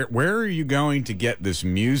Where are you going to get this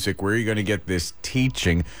music? Where are you going to get this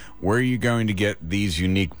teaching? Where are you going to get these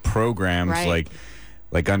unique programs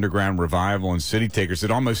like Underground Revival and City Takers?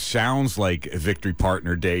 It almost sounds like a Victory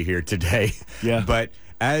Partner Day here today. Yeah. But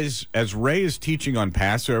as Ray is teaching on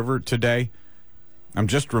Passover today, I'm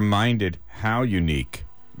just reminded how unique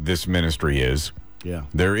this ministry is. Yeah.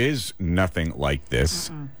 There is nothing like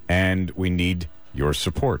this, and we need your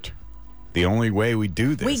support. The only way we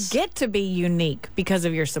do this. We get to be unique because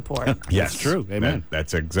of your support. Yes, That's true. Amen.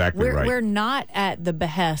 That's exactly right. We're not at the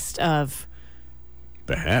behest of...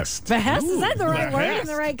 Behest. Behest? Is that the right word in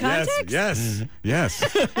the right context? Yes.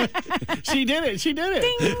 She did it. She did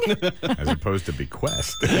it. Ding. As opposed to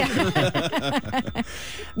bequest.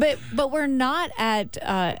 But we're not at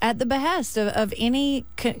the behest of any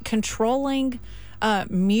controlling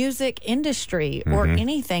music industry or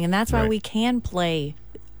anything, and that's why Right. we can play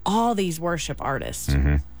all these worship artists.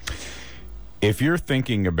 If you're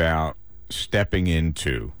thinking about stepping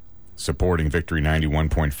into supporting Victory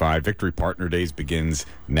 91.5, Victory Partner Days begins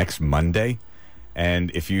next Monday. And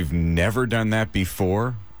if you've never done that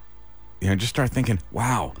before, just start thinking,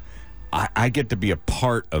 wow, I get to be a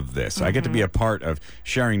part of this. I get to be a part of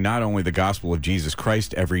sharing not only the gospel of Jesus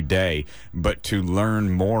Christ every day, but to learn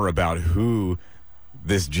more about who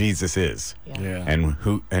this Jesus is. Yeah. And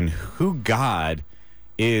who God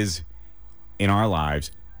is in our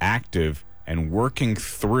lives, active and working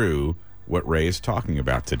through what Ray is talking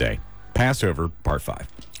about today. Passover, part 5.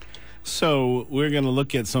 So we're going to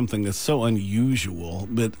look at something that's so unusual,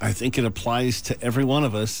 but I think it applies to every one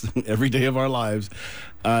of us every day of our lives.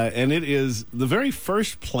 And it is the very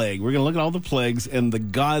first plague. We're going to look at all the plagues and the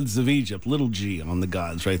gods of Egypt, little g on the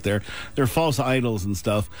gods right there. They're false idols and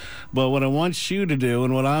stuff. But what I want you to do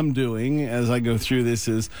and what I'm doing as I go through this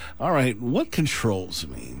is, all right, what controls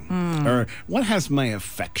me? Or what has my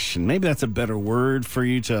affection? Maybe that's a better word for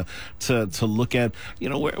you to look at.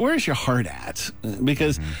 Where's your heart at?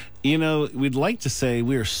 Because we'd like to say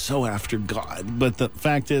we're so after God, but the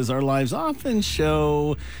fact is our lives often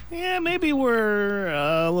show, maybe we're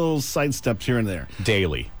a little sidestepped here and there.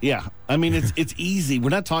 Daily. Yeah. I mean, it's easy. We're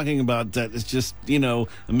not talking about that. It's just, a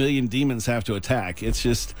million demons have to attack. It's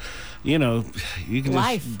just, you can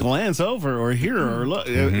just glance over or hear or look.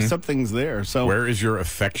 Something's there. So where is your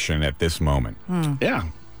affection at this moment? Yeah.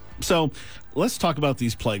 So let's talk about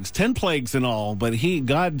these plagues. 10 plagues in all, but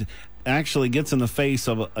God actually gets in the face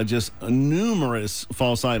of just numerous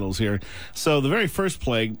false idols here. So the very first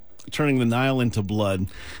plague, turning the Nile into blood,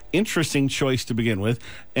 interesting choice to begin with,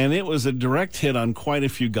 and it was a direct hit on quite a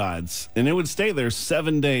few gods, and it would stay there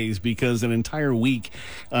 7 days because an entire week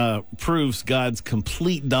proves God's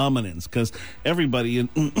complete dominance, because everybody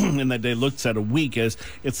in that day looks at a week as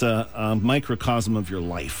it's a microcosm of your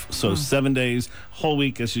life. So 7 days, whole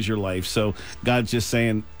week, this is your life. So God's just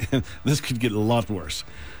saying this could get a lot worse.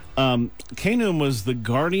 Canaan was the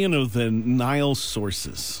guardian of the Nile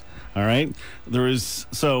sources. All right.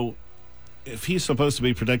 So if he's supposed to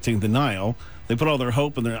be protecting the Nile, they put all their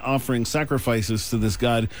hope and they're offering sacrifices to this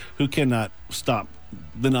God who cannot stop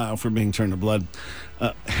the Nile from being turned to blood.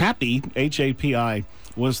 Happy, Hapi,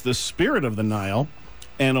 was the spirit of the Nile,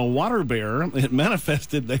 and a water bearer. It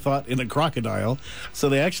manifested, they thought, in a crocodile. So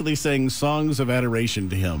they actually sang songs of adoration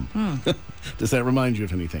to him. Does that remind you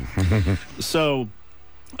of anything? So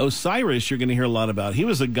Osiris, you're going to hear a lot about. He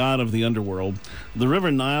was a god of the underworld. The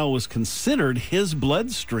river Nile was considered his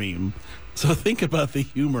bloodstream. So think about the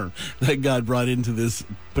humor that God brought into this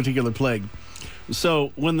particular plague.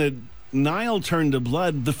 So when the Nile turned to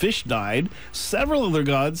blood, the fish died. Several of their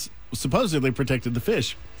gods supposedly protected the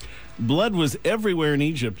fish. Blood was everywhere in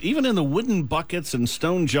Egypt, even in the wooden buckets and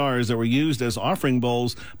stone jars that were used as offering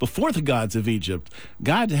bowls before the gods of Egypt.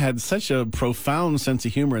 God had such a profound sense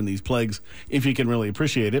of humor in these plagues, if you can really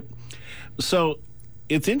appreciate it. So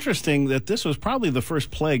it's interesting that this was probably the first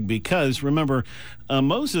plague because, remember,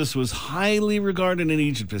 Moses was highly regarded in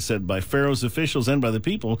Egypt, it's said, by Pharaoh's officials and by the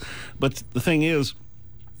people. But the thing is,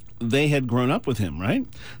 they had grown up with him, right?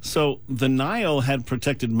 So the Nile had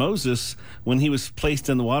protected Moses when he was placed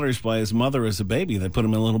in the waters by his mother as a baby. They put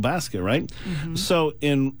him in a little basket, right? So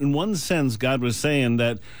in one sense, God was saying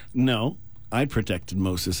that, no, I protected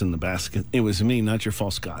Moses in the basket. It was me, not your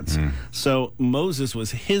false gods. So Moses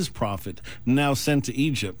was his prophet, now sent to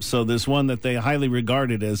Egypt. So this one that they highly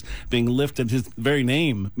regarded as being lifted, his very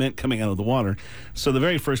name meant coming out of the water. So the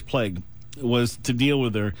very first plague was to deal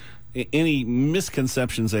with any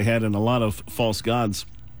misconceptions they had in a lot of false gods.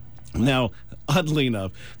 Now, oddly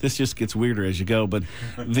enough, this just gets weirder as you go, but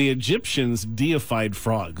the Egyptians deified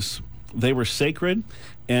frogs. They were sacred,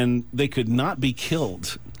 and they could not be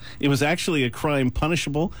killed. It was actually a crime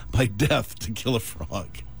punishable by death to kill a frog.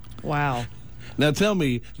 Wow. Now tell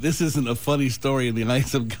me, this isn't a funny story in the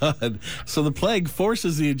eyes of God. So the plague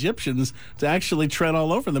forces the Egyptians to actually tread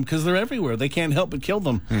all over them because they're everywhere. They can't help but kill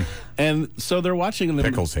them. And so they're watching them.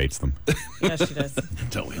 Pickles hates them. Yes, she does.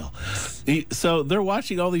 Don't we all? So they're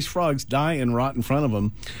watching all these frogs die and rot in front of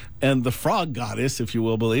them. And the frog goddess, if you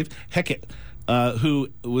will believe, Hecate, who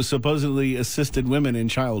was supposedly assisted women in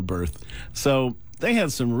childbirth. So they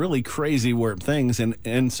had some really crazy warped things.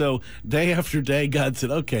 And so day after day, God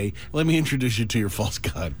said, okay, let me introduce you to your false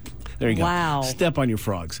god. There you go. Wow. Step on your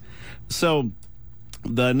frogs. So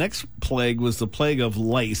the next plague was the plague of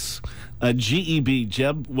lice. Geb,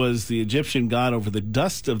 Jeb was the Egyptian god over the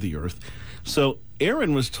dust of the earth. So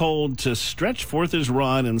Aaron was told to stretch forth his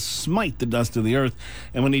rod and smite the dust of the earth.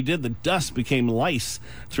 And when he did, the dust became lice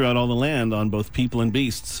throughout all the land on both people and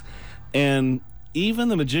beasts. And even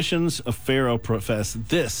the magicians of Pharaoh profess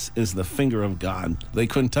this is the finger of God. They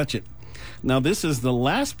couldn't touch it. Now, this is the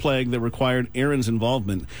last plague that required Aaron's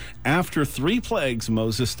involvement. After 3 plagues,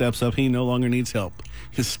 Moses steps up. He no longer needs help.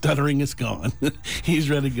 His stuttering is gone. He's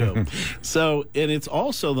ready to go. And it's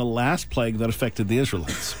also the last plague that affected the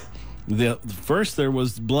Israelites. First, there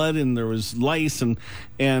was blood and there was lice, and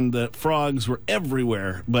the frogs were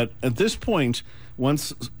everywhere. But at this point,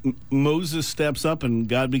 once Moses steps up and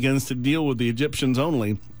God begins to deal with the Egyptians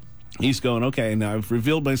only, he's going, okay, now I've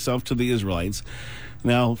revealed myself to the Israelites.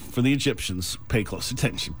 Now, for the Egyptians, pay close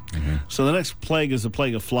attention. So the next plague is the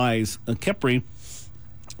plague of flies. Khepri,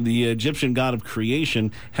 the Egyptian god of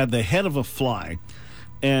creation, had the head of a fly.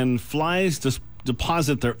 And flies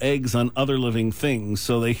deposit their eggs on other living things.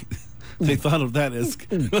 So they thought of that as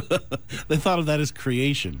they thought of that as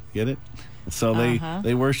creation. Get it? So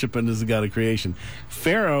they worship him as the god of creation.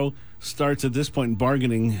 Pharaoh starts at this point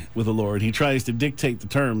bargaining with the Lord. He tries to dictate the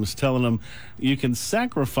terms, telling him, you can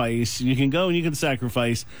sacrifice, you can go and you can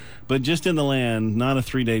sacrifice, but just in the land, not a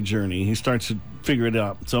 3-day journey. He starts to figure it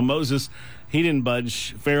out. So Moses, he didn't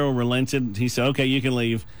budge. Pharaoh relented. He said, okay, you can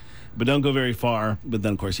leave, but don't go very far. But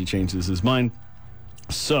then, of course, he changes his mind.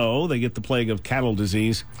 So they get the plague of cattle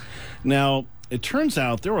disease. Now, it turns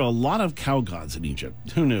out there were a lot of cow gods in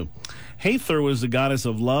Egypt. Who knew? Hathor was the goddess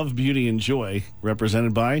of love, beauty, and joy,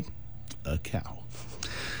 represented by a cow.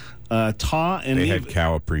 Ta and They had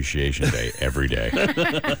Cow Appreciation Day every day.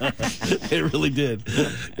 It really did.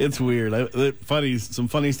 It's weird. Some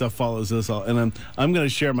funny stuff follows this all, and I'm going to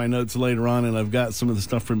share my notes later on, and I've got some of the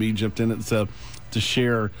stuff from Egypt in it to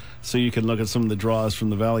share, so you can look at some of the draws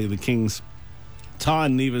from the Valley of the Kings. Ta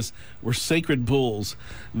and Nevis were sacred bulls.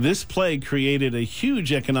 This plague created a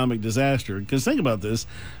huge economic disaster. Because think about this.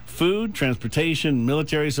 Food, transportation,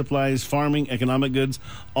 military supplies, farming, economic goods,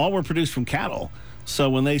 all were produced from cattle.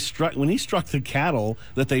 So when he struck the cattle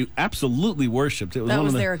that they absolutely worshipped, it was that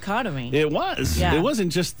was their economy. It was. Yeah. It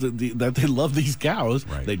wasn't just that they loved these cows.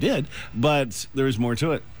 Right. They did. But there was more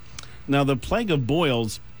to it. Now, the plague of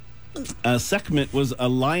boils, Sekhmet was a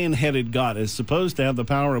lion-headed goddess supposed to have the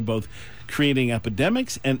power of both creating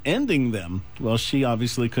epidemics and ending them. Well, she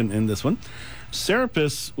obviously couldn't end this one.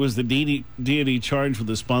 Serapis was the deity charged with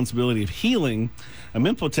the responsibility of healing.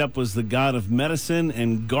 Amenhotep was the god of medicine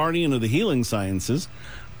and guardian of the healing sciences.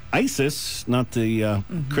 Isis, not the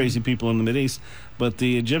crazy people in the Mideast, but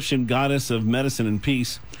the Egyptian goddess of medicine and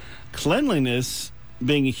peace. Cleanliness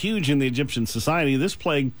being huge in the Egyptian society, this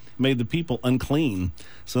plague made the people unclean.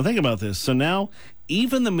 So think about this. So now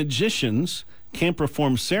even the magicians can't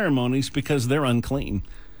perform ceremonies because they're unclean.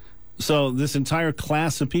 So this entire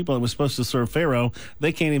class of people that was supposed to serve Pharaoh,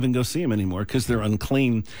 they can't even go see him anymore because they're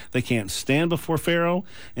unclean. They can't stand before Pharaoh,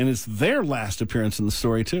 and it's their last appearance in the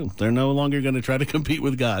story too. They're no longer going to try to compete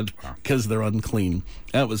with God because they're unclean.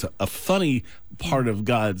 That was a funny part of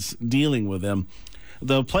God's dealing with them.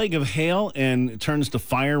 The plague of hail and turns to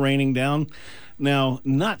fire raining down. Now,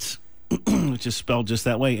 Nut, which is spelled just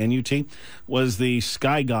that way, N-U-T, was the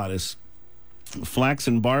sky goddess. Flax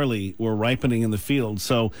and barley were ripening in the field,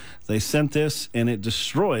 so they sent this, and it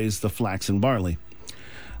destroys the flax and barley.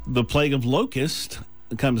 The plague of locust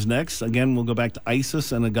comes next. Again, we'll go back to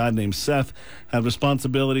Isis, and a god named Seth had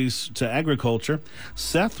responsibilities to agriculture.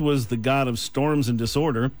 Seth was the god of storms and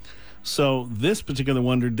disorder, so this particular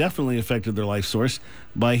wonder definitely affected their life source.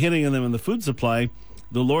 By hitting them in the food supply,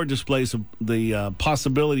 the Lord displays the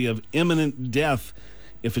possibility of imminent death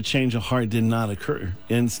if a change of heart did not occur.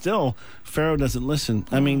 And still, Pharaoh doesn't listen.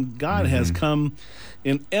 I mean, God has come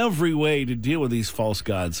in every way to deal with these false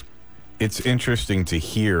gods. It's interesting to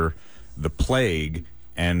hear the plague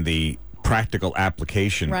and the practical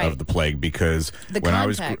application Right. of the plague, because The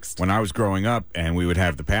context. when I was growing up and we would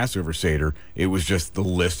have the Passover Seder, it was just the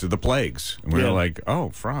list of the plagues. And we Yeah. were like, oh,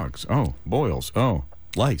 frogs, oh, boils, oh,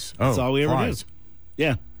 lice, oh, That's all we ever flies. do.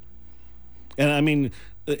 Yeah. And I mean,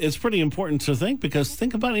 it's pretty important to think, because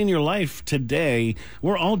think about in your life today,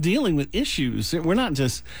 we're all dealing with issues. We're not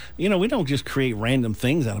just, we don't just create random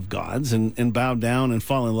things out of gods and bow down and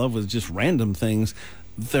fall in love with just random things.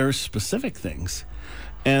 There's specific things.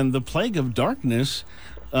 And the plague of darkness,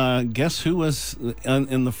 guess who was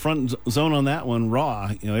in the front zone on that one?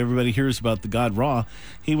 Ra. Everybody hears about the god Ra.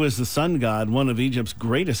 He was the sun god, one of Egypt's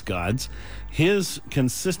greatest gods. His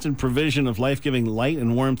consistent provision of life-giving light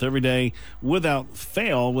and warmth every day without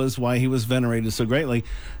fail was why he was venerated so greatly.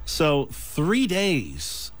 So 3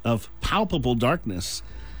 days of palpable darkness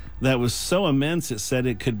that was so immense it said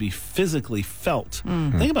it could be physically felt.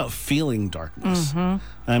 Mm-hmm. Think about feeling darkness.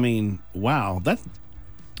 Mm-hmm. I mean, wow. That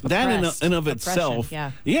in of itself,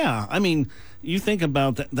 yeah. I mean, you think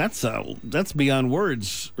about that. That's beyond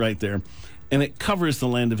words right there, and it covers the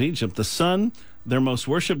land of Egypt. The sun, their most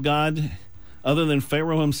worshipped god, other than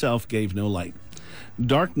Pharaoh himself, gave no light.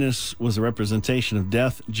 Darkness was a representation of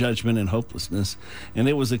death, judgment, and hopelessness, and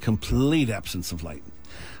it was a complete absence of light.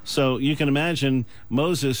 So you can imagine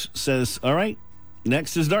Moses says, "All right,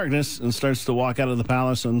 next is darkness," and starts to walk out of the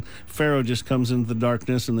palace, and Pharaoh just comes into the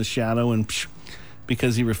darkness and the shadow, and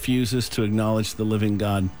because he refuses to acknowledge the living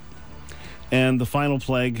God. And the final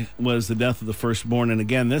plague was the death of the firstborn. And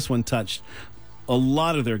again, this one touched a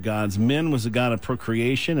lot of their gods. Min was a god of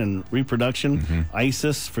procreation and reproduction. Mm-hmm.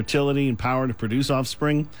 Isis, fertility and power to produce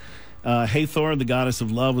offspring. Hathor, the goddess of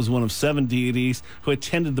love, was one of 7 deities who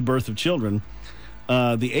attended the birth of children.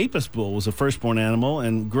 The Apis bull was a firstborn animal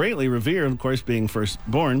and greatly revered, of course, being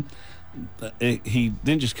firstborn. He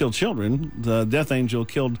didn't just kill children. The death angel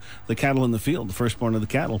killed the cattle in the field, the firstborn of the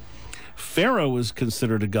cattle. Pharaoh was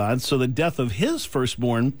considered a god, so the death of his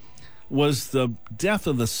firstborn was the death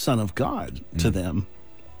of the Son of God to them.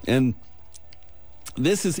 And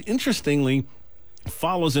this is interestingly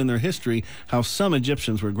follows in their history how some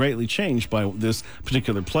Egyptians were greatly changed by this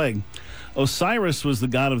particular plague. Osiris was the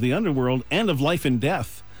god of the underworld and of life and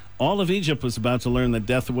death. All of Egypt was about to learn that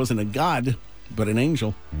death wasn't a god, but an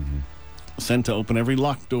angel. Mm-hmm. Sent to open every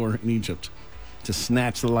locked door in Egypt to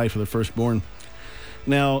snatch the life of the firstborn.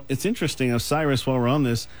 Now, it's interesting, Osiris, while we're on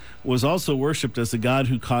this, was also worshipped as the god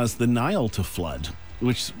who caused the Nile to flood,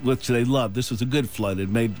 which they loved. This was a good flood. It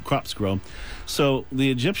made crops grow. So the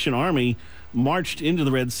Egyptian army marched into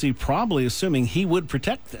the Red Sea, probably assuming he would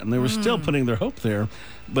protect them. They were still putting their hope there,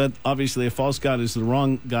 but obviously a false god is the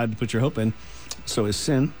wrong god to put your hope in. So is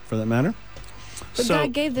sin, for that matter. But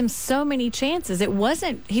God gave them so many chances. He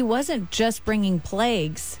wasn't just bringing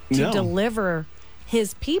plagues to deliver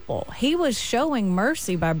his people. He was showing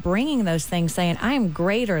mercy by bringing those things, saying, I am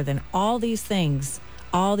greater than all these things,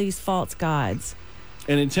 all these false gods.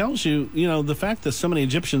 And it tells you, the fact that so many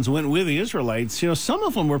Egyptians went with the Israelites, some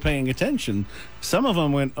of them were paying attention. Some of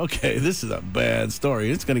them went, okay, this is a bad story.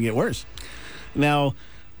 It's going to get worse. Now,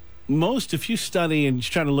 if you study and you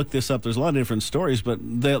try to look this up, there's a lot of different stories, but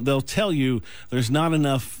they'll tell you there's not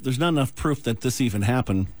enough proof that this even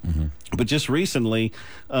happened. Mm-hmm. But just recently,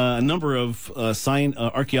 a number of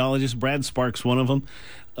archaeologists, Brad Sparks, one of them,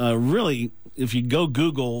 really, if you go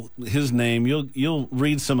Google his name, you'll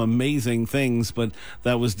read some amazing things. But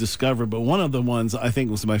that was discovered. But one of the ones I think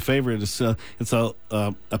was my favorite is it's a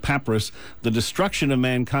papyrus. The destruction of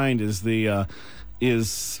mankind is the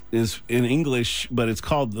is in English, but it's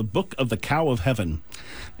called the Book of the Cow of Heaven,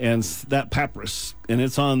 and that papyrus, and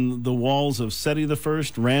it's on the walls of Seti I,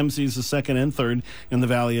 Ramses II, and III in the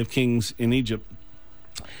Valley of Kings in Egypt,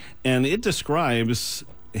 and it describes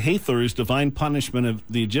Hathor's divine punishment of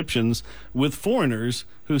the Egyptians with foreigners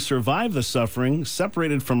who survive the suffering,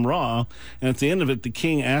 separated from Ra, and at the end of it, the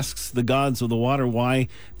king asks the gods of the water why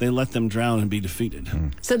they let them drown and be defeated.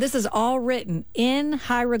 So this is all written in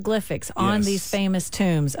hieroglyphics on these famous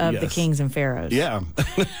tombs of the kings and pharaohs. Yeah.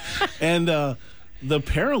 And the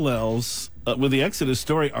parallels with the Exodus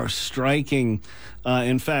story are striking.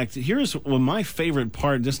 In fact, here's my favorite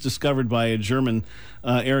part, just discovered by a German,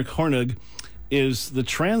 Erich Hornung, is the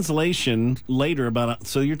translation later,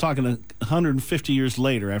 so you're talking 150 years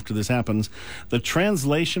later after this happens, the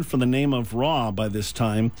translation for the name of Ra by this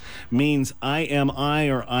time means I am I,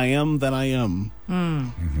 or I am that I am.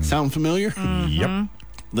 Mm-hmm. Sound familiar? Mm-hmm. Yep.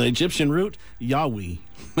 The Egyptian root, Yahweh.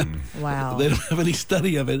 Wow. They don't have any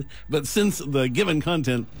study of it, but since the given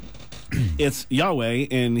content, it's Yahweh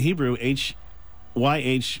in Hebrew,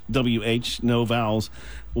 YHWH, no vowels,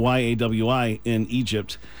 YAWI in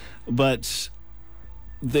Egypt. But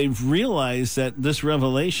they've realized that this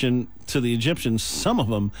revelation to the Egyptians, some of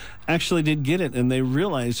them actually did get it, and they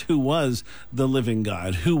realized who was the living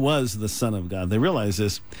God, who was the Son of God. They realized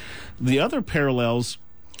this. The other parallels,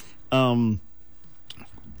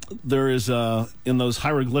 there is in those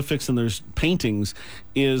hieroglyphics and there's paintings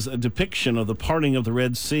is a depiction of the parting of the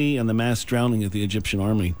Red Sea and the mass drowning of the Egyptian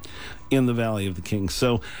army in the Valley of the Kings.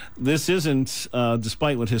 So this isn't,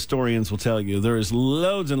 despite what historians will tell you, there is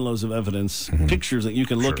loads and loads of evidence, pictures that you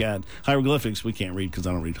can look at. Hieroglyphics we can't read because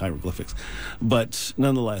I don't read hieroglyphics. But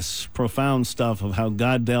nonetheless, profound stuff of how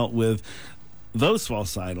God dealt with those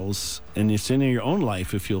false idols, and it's in your own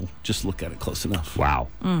life if you'll just look at it close enough. Wow.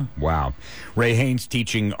 Wow. Ray Haynes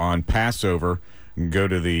teaching on Passover. Go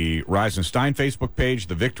to the Rise and Stein Facebook page,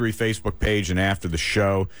 the Victory Facebook page, and after the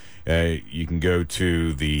show, you can go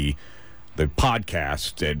to the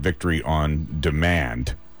podcast at Victory on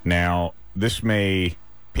Demand. Now, this may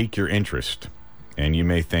pique your interest, and you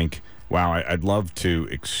may think, wow, I'd love to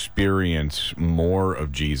experience more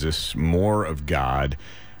of Jesus, more of God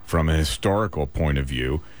from a historical point of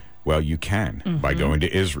view. Well, you can by going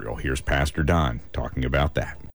to Israel. Here's Pastor Don talking about that.